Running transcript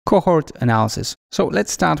Cohort analysis. So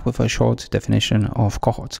let's start with a short definition of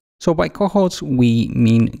cohorts. So by cohorts, we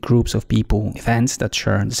mean groups of people, events that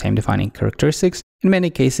share the same defining characteristics. In many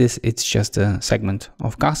cases, it's just a segment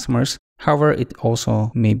of customers. However, it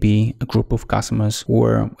also may be a group of customers who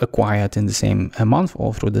were acquired in the same month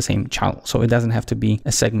or through the same channel. So it doesn't have to be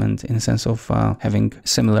a segment in the sense of having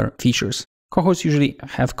similar features. Cohorts usually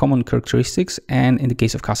have common characteristics, and in the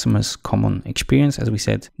case of customers, common experience. As we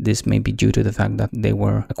said, this may be due to the fact that they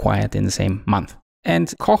were acquired in the same month.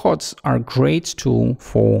 And cohorts are a great tool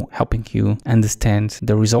for helping you understand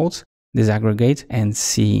the results, disaggregate, and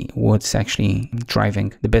see what's actually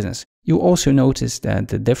driving the business. You also notice that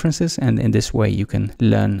the differences, and in this way you can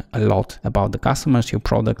learn a lot about the customers, your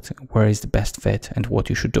product, where is the best fit, and what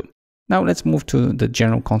you should do. Now let's move to the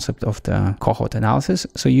general concept of the cohort analysis.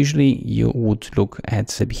 So usually you would look at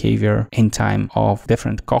the behavior in time of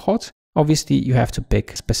different cohorts. Obviously you have to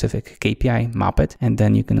pick a specific KPI, map it, and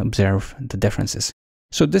then you can observe the differences.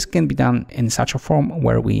 So this can be done in such a form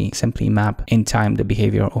where we simply map in time the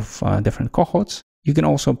behavior of different cohorts. You can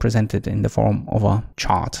also present it in the form of a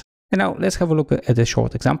chart. And now let's have a look at a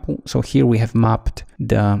short example. So here we have mapped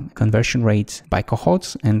the conversion rate by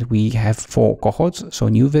cohorts, and we have 4 cohorts. So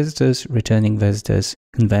new visitors, returning visitors,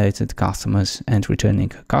 converted customers, and returning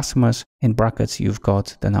customers. In brackets, you've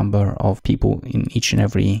got the number of people in each and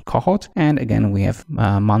every cohort. And again, we have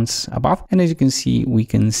months above. And as you can see, we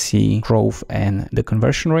can see growth and the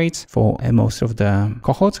conversion rates for most of the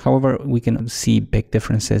cohorts. However, we can see big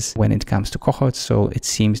differences when it comes to cohorts. So it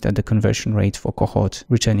seems that the conversion rate for cohort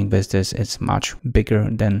returning visitors is much bigger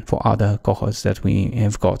than for other cohorts that we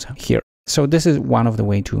have got here. So this is one of the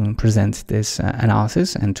ways to present this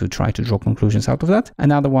analysis and to try to draw conclusions out of that.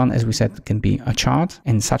 Another one, as we said, can be a chart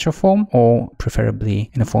in such a form, or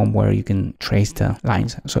preferably in a form where you can trace the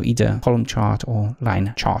lines. So either column chart or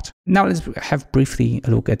line chart. Now let's have briefly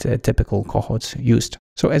a look at typical cohorts used.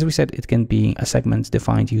 So as we said, it can be a segment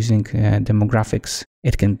defined using demographics.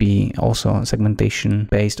 It can be also segmentation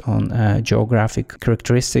based on geographic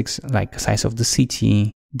characteristics like size of the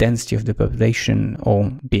city, density of the population, or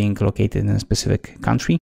being located in a specific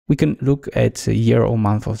country. We can look at a year or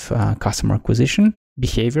month of customer acquisition,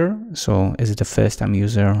 behavior. So is it a first-time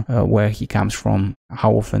user, where he comes from,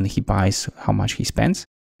 how often he buys, how much he spends.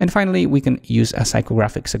 And finally, we can use a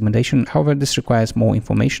psychographic segmentation. However, this requires more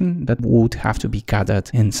information that would have to be gathered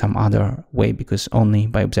in some other way, because only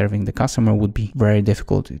by observing the customer would be very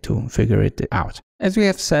difficult to figure it out. As we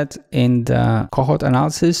have said in the cohort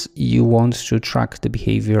analysis, you want to track the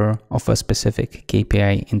behavior of a specific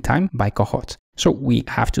KPI in time by cohort. So we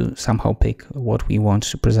have to somehow pick what we want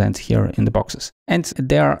to present here in the boxes. And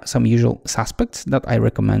there are some usual suspects that I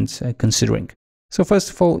recommend considering. So first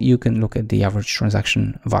of all, you can look at the average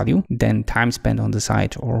transaction value, then time spent on the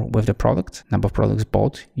site or with the product, number of products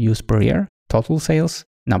bought, used per year, total sales,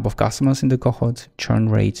 number of customers in the cohort, churn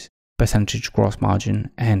rate, percentage gross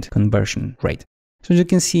margin, and conversion rate. So as you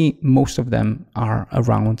can see, most of them are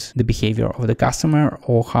around the behavior of the customer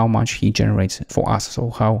or how much he generates for us, so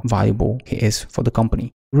how valuable he is for the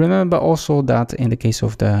company. Remember also that in the case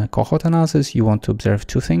of the cohort analysis, you want to observe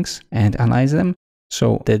 2 things and analyze them.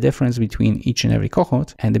 So the difference between each and every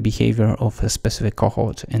cohort and the behavior of a specific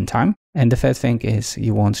cohort in time. And the third thing is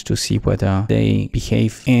you want to see whether they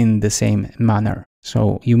behave in the same manner.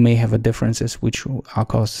 So you may have differences which are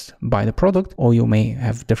caused by the product, or you may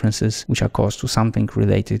have differences which are caused to something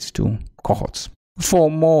related to cohorts. For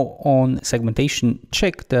more on segmentation,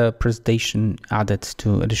 check the presentation added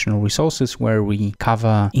to additional resources where we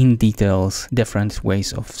cover in details different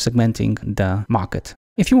ways of segmenting the market.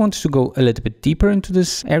 If you want to go a little bit deeper into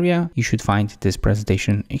this area, you should find this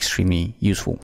presentation extremely useful.